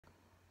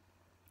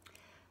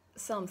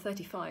Psalm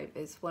 35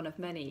 is one of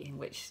many in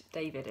which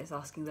David is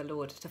asking the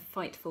Lord to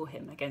fight for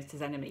him against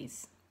his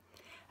enemies.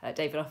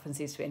 David often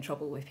seems to be in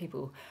trouble with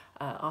people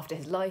after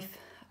his life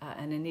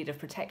and in need of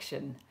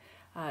protection.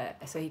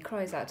 So he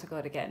cries out to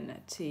God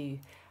again to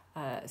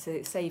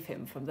save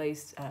him from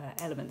those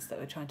elements that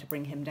were trying to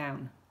bring him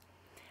down.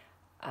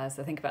 As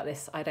I think about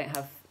this, I don't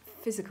have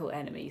physical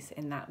enemies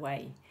in that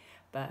way,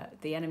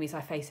 but the enemies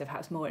I face are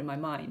perhaps more in my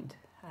mind.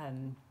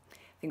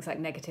 Things like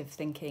negative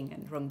thinking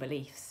and wrong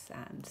beliefs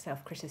and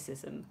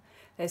self-criticism,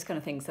 those kind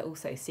of things that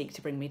also seek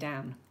to bring me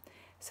down.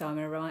 So I'm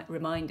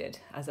reminded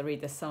as I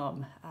read the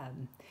psalm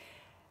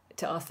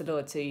to ask the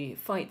Lord to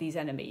fight these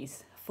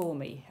enemies for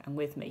me and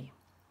with me,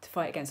 to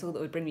fight against all that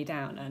would bring me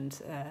down and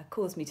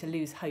cause me to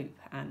lose hope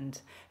and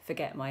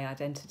forget my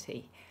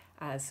identity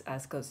as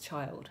God's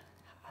child.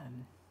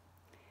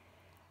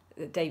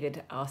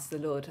 David asked the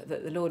Lord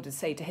that the Lord would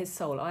say to his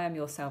soul, "I am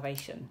your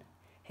salvation."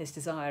 His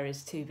desire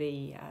is to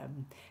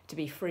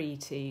be free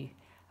to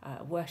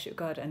worship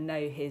God and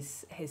know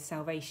his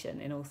salvation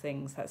in all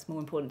things. That's more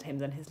important to him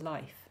than his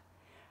life.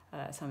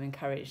 So I'm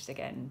encouraged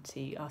again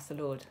to ask the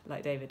Lord,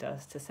 like David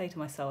does, to say to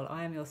my soul,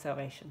 "I am your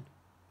salvation.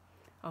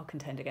 I'll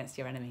contend against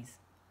your enemies."